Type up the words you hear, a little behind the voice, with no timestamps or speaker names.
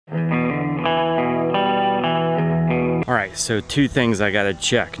All right, so two things I gotta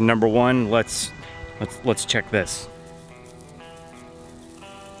check. Number one, let's check this.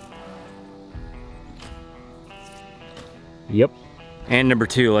 Yep. And number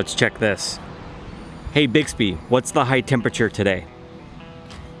two, let's check this. Hey Bixby, what's the high temperature today?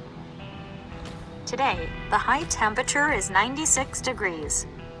 Today, the high temperature is 96 degrees.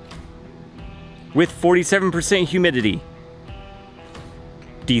 With 47% humidity.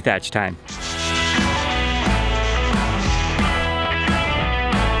 D-Thatch time.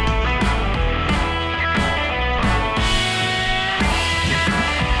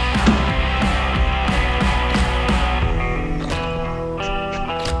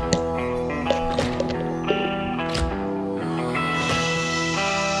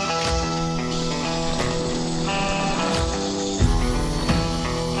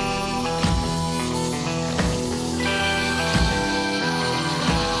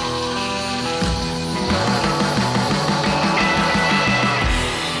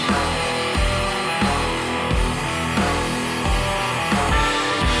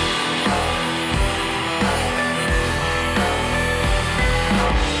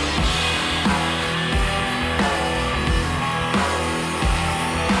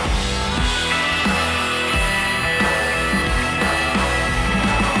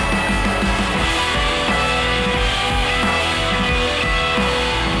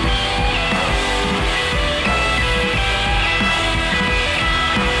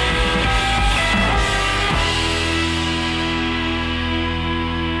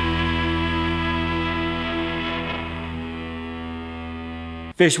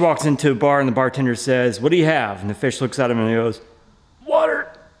 Fish walks into a bar and the bartender says, "What do you have?" And the fish looks at him and he goes, "Water."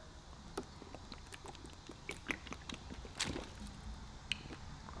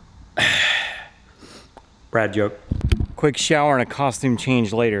 Brad joke. Quick shower and a costume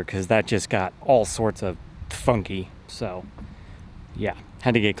change later because that just got all sorts of funky. So yeah,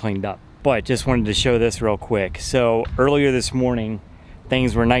 had to get cleaned up. But just wanted to show this real quick. So earlier this morning,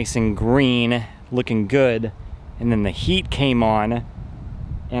 things were nice and green, looking good. And then the heat came on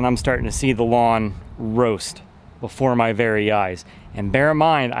and I'm starting to see the lawn roast before my very eyes. And bear in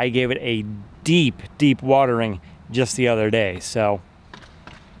mind, I gave it a deep, deep watering just the other day. So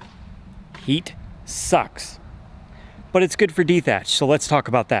heat sucks, but it's good for D-Thatch. So let's talk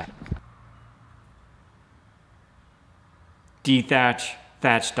about that. D-Thatch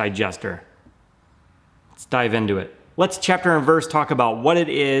Thatch Digester. Let's dive into it. Let's chapter and verse talk about what it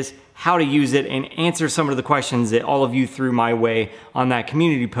is, how to use it, and answer some of the questions that all of you threw my way on that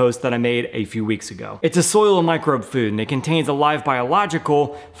community post that I made a few weeks ago. It's a soil and microbe food, and it contains a live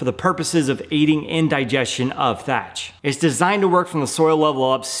biological for the purposes of aiding in digestion of thatch. It's designed to work from the soil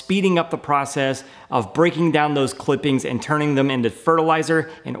level up, speeding up the process of breaking down those clippings and turning them into fertilizer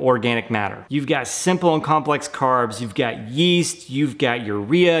and organic matter. You've got simple and complex carbs, you've got yeast, you've got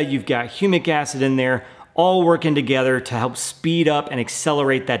urea, you've got humic acid in there, all working together to help speed up and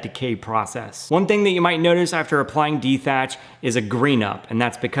accelerate that decay process. One thing that you might notice after applying D-Thatch is a green up, and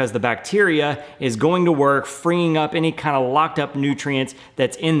that's because the bacteria is going to work freeing up any kind of locked up nutrients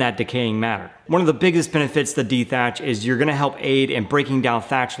that's in that decaying matter. One of the biggest benefits to D-Thatch is you're gonna help aid in breaking down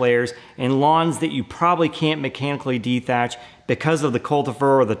thatch layers in lawns that you probably can't mechanically D-Thatch because of the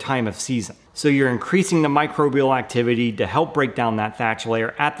cultivar or the time of season. So you're increasing the microbial activity to help break down that thatch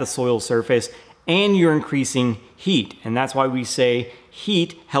layer at the soil surface, and you're increasing heat. And that's why we say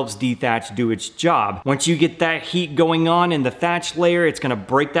heat helps D-Thatch do its job. Once you get that heat going on in the thatch layer, it's gonna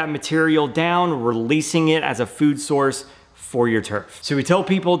break that material down, releasing it as a food source for your turf. So we tell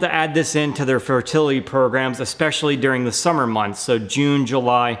people to add this into their fertility programs, especially during the summer months. So June,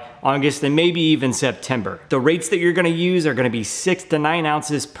 July, August, and maybe even September. The rates that you're gonna use are gonna be 6 to 9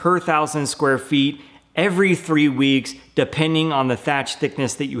 ounces per 1,000 square feet every 3 weeks, depending on the thatch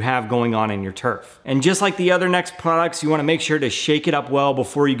thickness that you have going on in your turf. And just like the other N-Ext products, you wanna make sure to shake it up well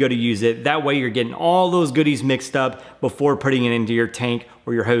before you go to use it. That way you're getting all those goodies mixed up before putting it into your tank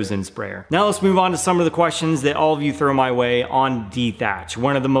or your hose and sprayer. Now let's move on to some of the questions that all of you throw my way on D-Thatch.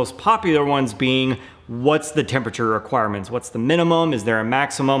 One of the most popular ones being, what's the temperature requirements? What's the minimum? Is there a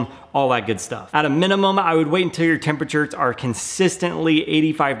maximum? All that good stuff. At a minimum, I would wait until your temperatures are consistently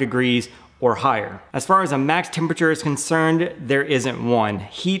 85 degrees or higher. As far as a max temperature is concerned, there isn't one.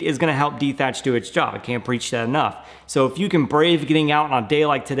 Heat is gonna help D-Thatch do its job. I can't preach that enough. So if you can brave getting out on a day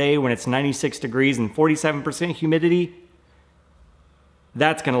like today when it's 96 degrees and 47% humidity,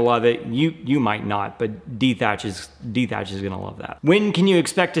 that's gonna love it. You might not, but D-Thatch is gonna love that. When can you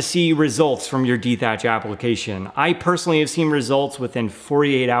expect to see results from your D-Thatch application? I personally have seen results within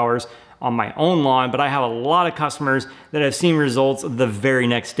 48 hours on my own lawn, but I have a lot of customers that have seen results the very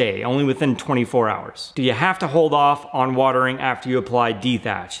next day, only within 24 hours. Do you have to hold off on watering after you apply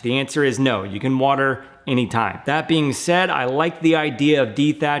D-Thatch? The answer is no. You can water anytime. That being said, I like the idea of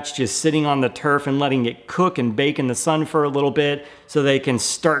D-Thatch just sitting on the turf and letting it cook and bake in the sun for a little bit so they can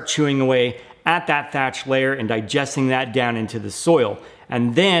start chewing away at that thatch layer and digesting that down into the soil.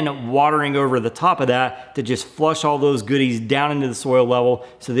 And then watering over the top of that to just flush all those goodies down into the soil level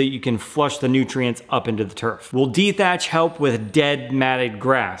so that you can flush the nutrients up into the turf. Will D-Thatch help with dead matted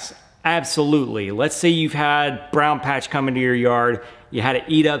grass? Absolutely. Let's say you've had brown patch come into your yard, you had to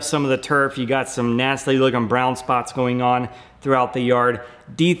eat up some of the turf, you got some nasty looking brown spots going on throughout the yard.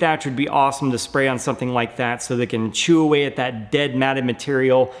 D-Thatch would be awesome to spray on something like that so they can chew away at that dead matted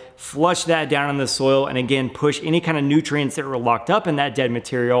material, flush that down in the soil, and again, push any kind of nutrients that were locked up in that dead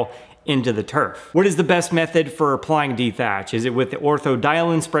material into the turf. What is the best method for applying D-Thatch? Is it with the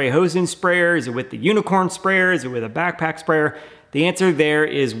orthodilin spray hose-in sprayer? Is it with the unicorn sprayer? Is it with a backpack sprayer? The answer there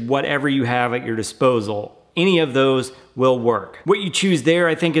is whatever you have at your disposal. Any of those will work. What you choose there,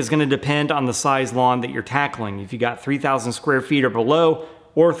 I think, is going to depend on the size lawn that you're tackling. If you got 3,000 square feet or below,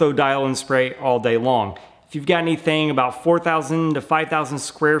 orthodilin spray all day long. If you've got anything about 4,000 to 5,000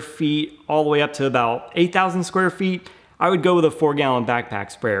 square feet, all the way up to about 8,000 square feet, I would go with a 4-gallon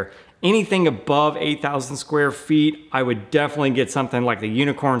backpack sprayer. Anything above 8,000 square feet, I would definitely get something like the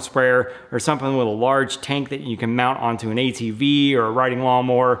unicorn sprayer or something with a large tank that you can mount onto an ATV or a riding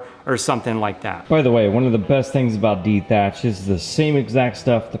lawnmower or something like that. By the way, one of the best things about D-Thatch is the same exact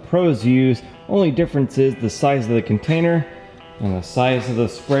stuff the pros use, only difference is the size of the container and the size of the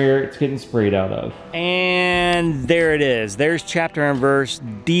sprayer it's getting sprayed out of. And there it is. There's chapter and verse,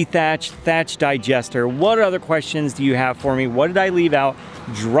 D-Thatch Thatch Digester. What other questions do you have for me? What did I leave out?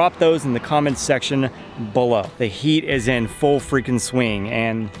 Drop those in the comments section below. The heat is in full freaking swing,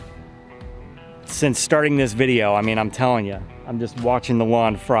 and since starting this video, I mean, I'm telling you, I'm just watching the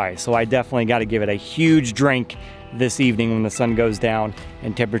lawn fry. So I definitely got to give it a huge drink this evening when the sun goes down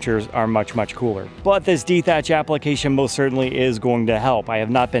and temperatures are much, much cooler. But this D-Thatch application most certainly is going to help. I have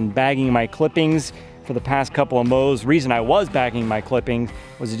not been bagging my clippings for the past couple of mows. Reason I was bagging my clippings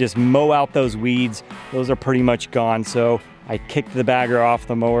was to just mow out those weeds. Those are pretty much gone. So I kicked the bagger off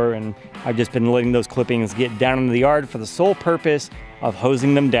the mower and I've just been letting those clippings get down into the yard for the sole purpose of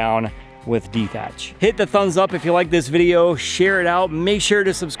hosing them down with D-Thatch. Hit the thumbs up if you like this video, share it out, make sure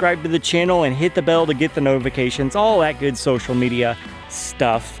to subscribe to the channel and hit the bell to get the notifications, all that good social media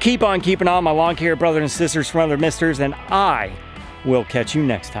stuff. Keep on keeping on, my lawn care brothers and sisters from other misters, and I will catch you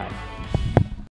next time.